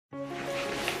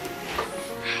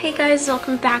Hey guys,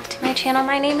 welcome back to my channel.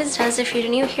 My name is Des. If you're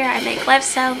new here, I make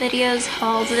lifestyle videos,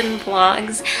 hauls, and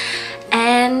vlogs.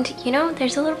 And you know,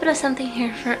 there's a little bit of something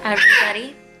here for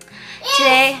everybody.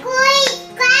 Today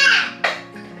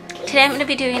I'm going to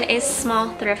be doing a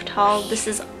small thrift haul. This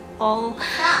is all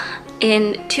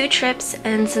in 2 trips,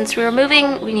 and since we were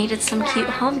moving, we needed some cute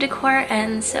home decor,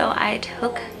 and so I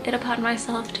took it upon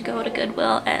myself to go to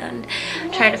Goodwill and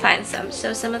try to find some.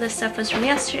 So some of this stuff was from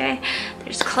yesterday.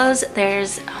 There's clothes,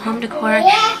 there's home decor,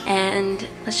 and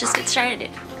let's just get started.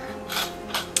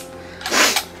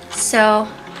 So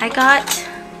I got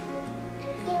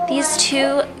these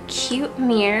 2 cute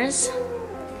mirrors.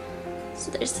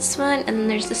 So there's this one and then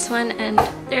there's this one, and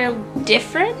they're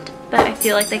different, but I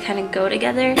feel like they kind of go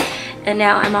together. And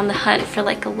now I'm on the hunt for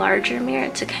like a larger mirror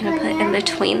to kind of put in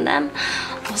between them.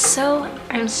 Also,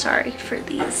 I'm sorry for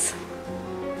these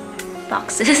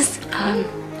boxes.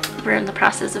 We're in the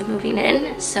process of moving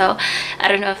in, so I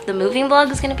don't know if the moving vlog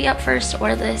is going to be up first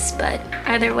or this, but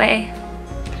either way,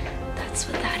 that's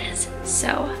what that is.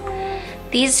 So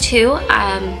these 2,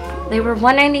 they were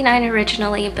 $1.99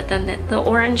 originally, but then the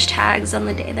orange tags on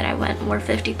the day that I went were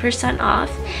 50%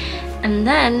 off. And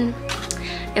then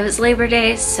it was Labor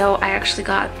Day, so I actually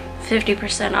got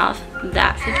 50% off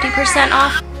that 50%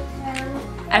 off.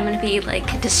 I'm gonna be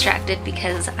like distracted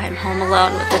because I'm home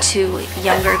alone with the 2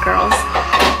 younger girls,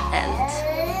 and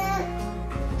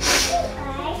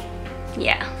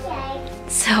yeah,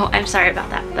 so I'm sorry about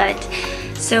that. But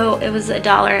so it was $1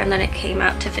 and then it came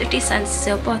out to 50 cents,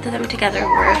 so both of them together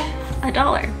were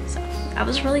 $1, so that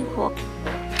was really cool.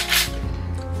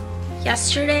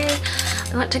 Yesterday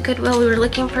I went to Goodwill. We were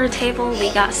looking for a table.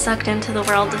 We got sucked into the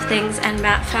world of things, and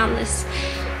Matt found this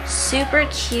super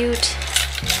cute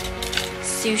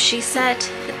sushi set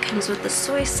that comes with the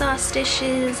soy sauce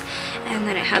dishes, and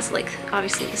then it has like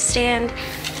obviously the stand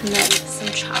and then some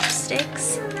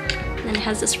chopsticks, and then it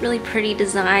has this really pretty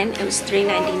design. It was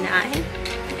 $3.99,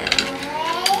 and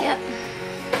yep,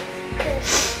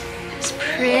 it's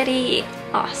pretty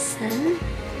awesome.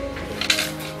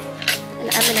 And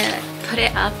I'm gonna put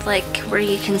it up like where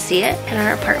you can see it in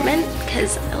our apartment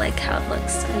because I like how it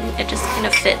looks and it just kind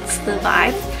of fits the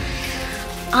vibe.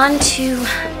 On to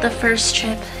the first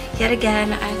trip. Yet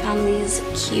again, I found these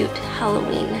cute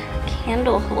Halloween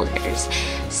candle holders.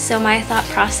 So my thought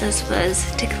process was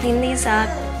to clean these up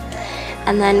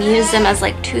and then use them as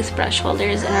like toothbrush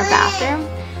holders in our bathroom.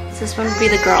 So this one would be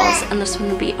the girls and this one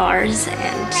would be ours,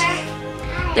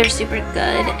 and they're super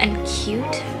good and cute,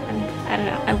 and I don't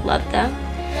know, I love them.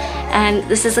 And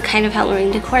this is the kind of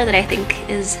Halloween decor that I think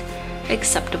is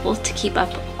acceptable to keep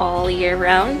up all year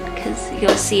round, because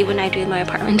you'll see when I do my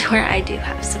apartment tour, I do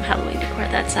have some Halloween decor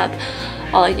that's up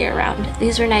all year round.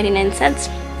 These were 99 cents,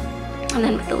 and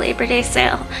then with the Labor Day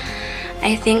sale,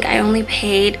 I think I only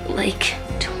paid like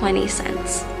 20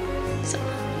 cents. So,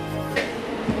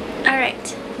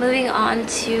 alright, moving on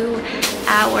to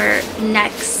our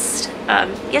next,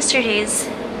 yesterday's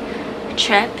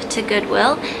trip to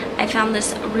Goodwill. I found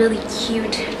this really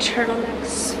cute turtleneck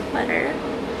sweater.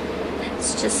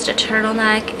 It's just a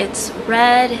turtleneck. It's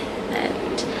red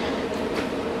and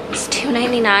it's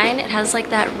 $2.99. It has like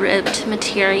that ribbed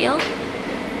material.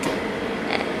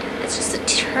 And it's just a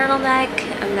turtleneck,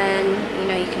 and then you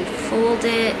know you can fold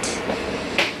it.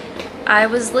 I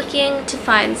was looking to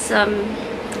find some.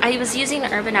 I was using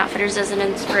Urban Outfitters as an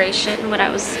inspiration when I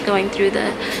was going through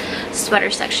the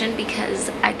sweater section, because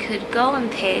I could go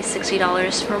and pay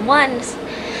 $60 for one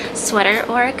sweater,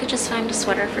 or I could just find a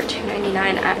sweater for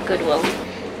 $2.99 at Goodwill.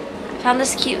 I found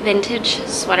this cute vintage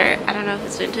sweater. I don't know if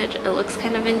it's vintage. It looks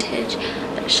kind of vintage,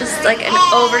 but it's just like an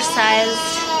oversized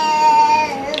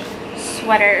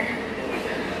sweater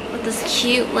with this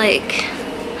cute like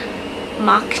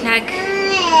mock neck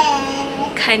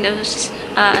kind of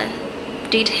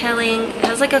detailing. It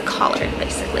has like a collar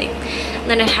basically, and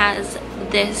then it has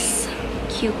this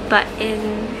cute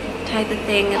button type of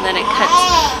thing, and then it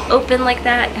cuts open like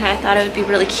that, and I thought it would be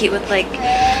really cute with like,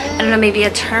 I don't know, maybe a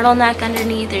turtleneck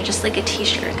underneath, or just like a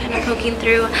t-shirt kind of poking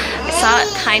through. I saw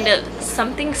kind of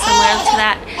something similar to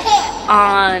that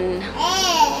on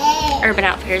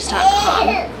urbanoutfitters.com.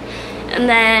 And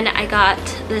then I got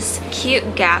this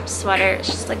cute Gap sweater. It's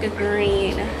just like a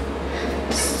green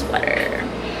sweater.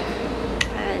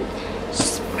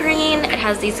 Green. It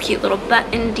has these cute little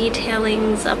button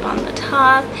detailings up on the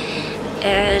top,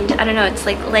 and I don't know, it's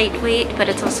like lightweight, but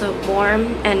it's also warm,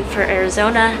 and for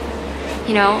Arizona,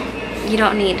 you know, you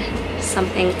don't need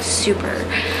something super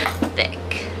thick.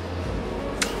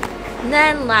 And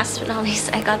then last but not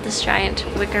least, I got this giant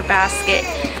wicker basket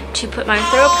to put my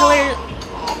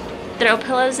throw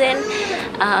pillows in.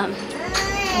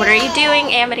 What are you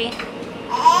doing, Amity?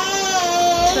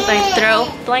 So I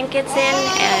throw blankets in,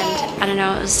 and I don't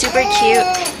know, it was super cute.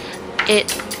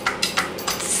 It's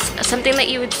something that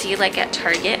you would see like at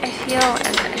Target, I feel,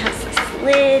 and then it has this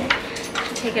lid. You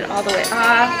can take it all the way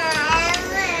off.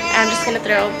 And I'm just gonna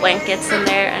throw blankets in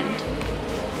there,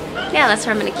 and yeah, that's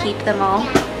where I'm gonna keep them all.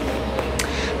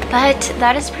 But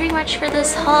that is pretty much for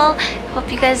this haul. Hope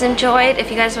you guys enjoyed.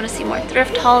 If you guys want to see more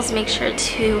thrift hauls, make sure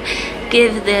to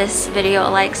give this video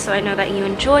a like so I know that you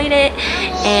enjoyed it.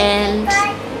 And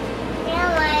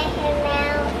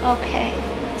okay,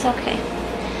 it's okay.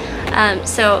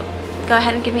 So go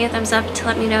ahead and give me a thumbs up to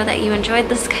let me know that you enjoyed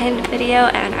this kind of video,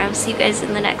 and I will see you guys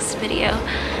in the next video.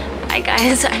 Bye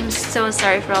guys. I'm so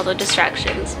sorry for all the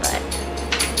distractions, but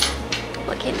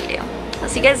what can you do? I'll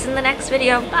see you guys in the next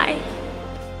video. Bye.